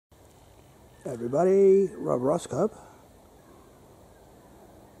Everybody, Rob Roscoe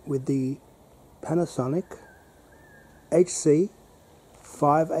with the Panasonic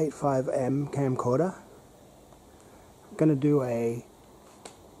HC-W585M camcorder. I'm going to do a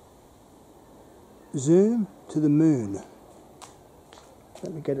zoom to the moon.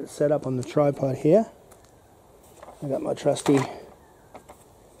 Let me get it set up on the tripod here. I got my trusty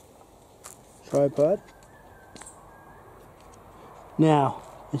tripod. Now,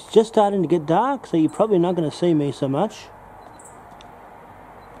 it's just starting to get dark, so you're probably not going to see me so much.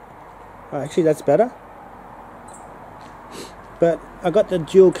 Actually, that's better. But I got the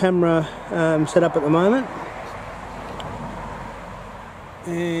dual camera set up at the moment.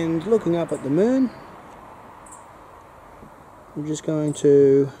 And looking up at the moon, I'm just going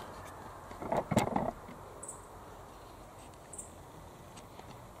to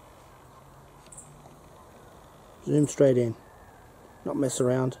zoom straight in. Not mess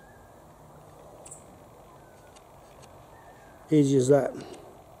around. Easy as that.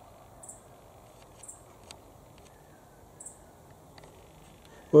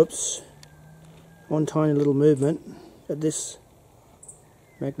 Whoops. One tiny little movement at this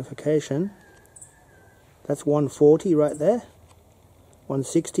magnification. That's 140 right there.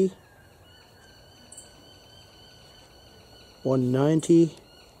 160. 190.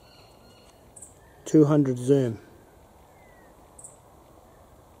 200 zoom.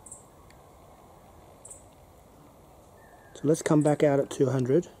 So let's come back out at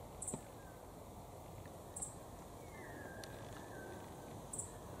 200.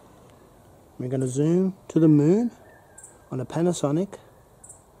 We're going to zoom to the moon on a Panasonic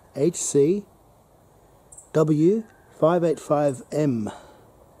HC-W585M.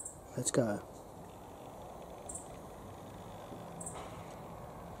 Let's go.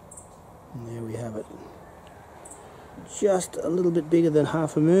 And there we have it. Just a little bit bigger than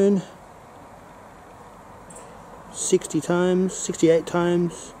half a moon. 60 times, 68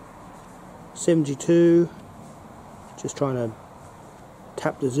 times, 72, just trying to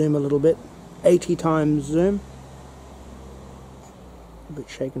tap the zoom a little bit, 80 times zoom, a bit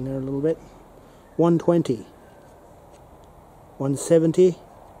shaken there a little bit, 120, 170,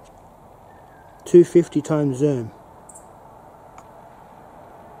 250 times zoom,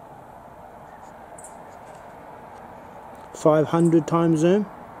 500 times zoom,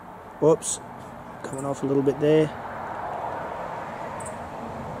 whoops, coming off a little bit there.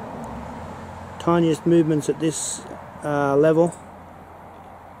 Tiniest movements at this level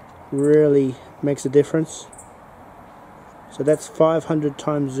really makes a difference. So that's 500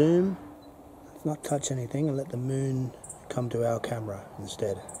 times zoom. Let's not touch anything and let the moon come to our camera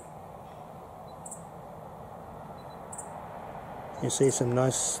instead. You see some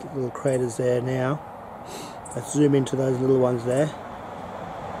nice little craters there now. Let's zoom into those little ones there.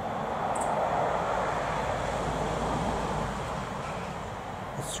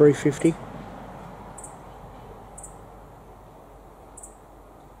 That's 350.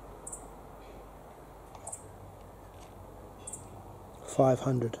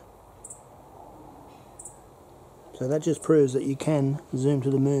 500. So that just proves that you can zoom to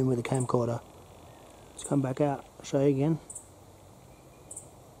the moon with a camcorder. Let's come back out, I'll show you again.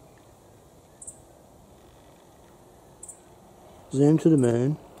 Zoom to the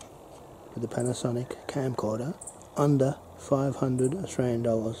moon with the Panasonic camcorder under 500 Australian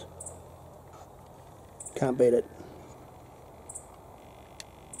dollars. Can't beat it.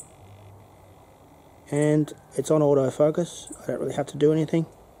 And it's on autofocus. I don't really have to do anything.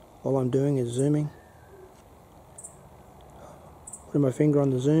 All I'm doing is zooming. Putting my finger on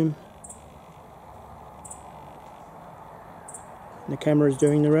the zoom. And the camera is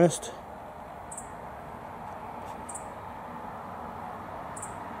doing the rest.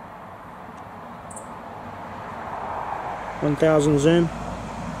 $1,000 zoom.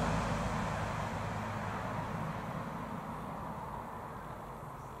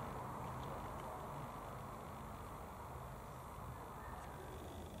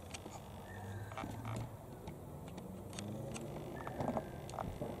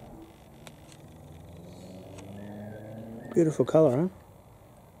 Beautiful colour, huh?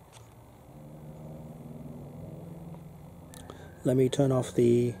 Let me turn off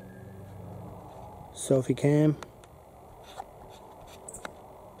the selfie cam.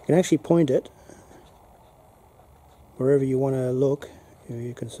 You can actually point it wherever you want to look.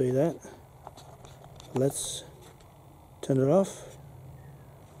 You can see that. Let's turn it off.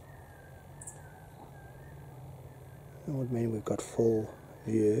 That would mean we've got full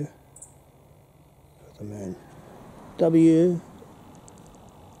view of the moon.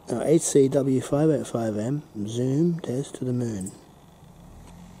 HC-W585M zoom test to the moon.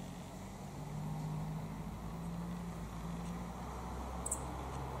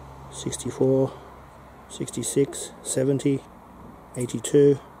 64, 66, 70,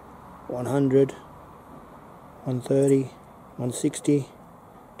 82, 100, 130, 160,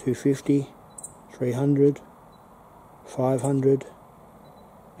 250, 300, 500,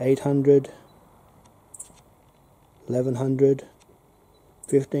 800, 1100,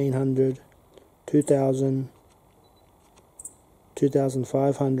 1500, 2000,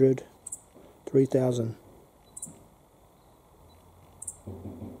 2500, 3000.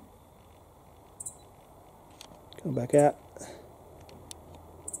 Come back out.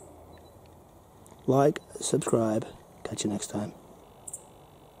 Like, subscribe. Catch you next time.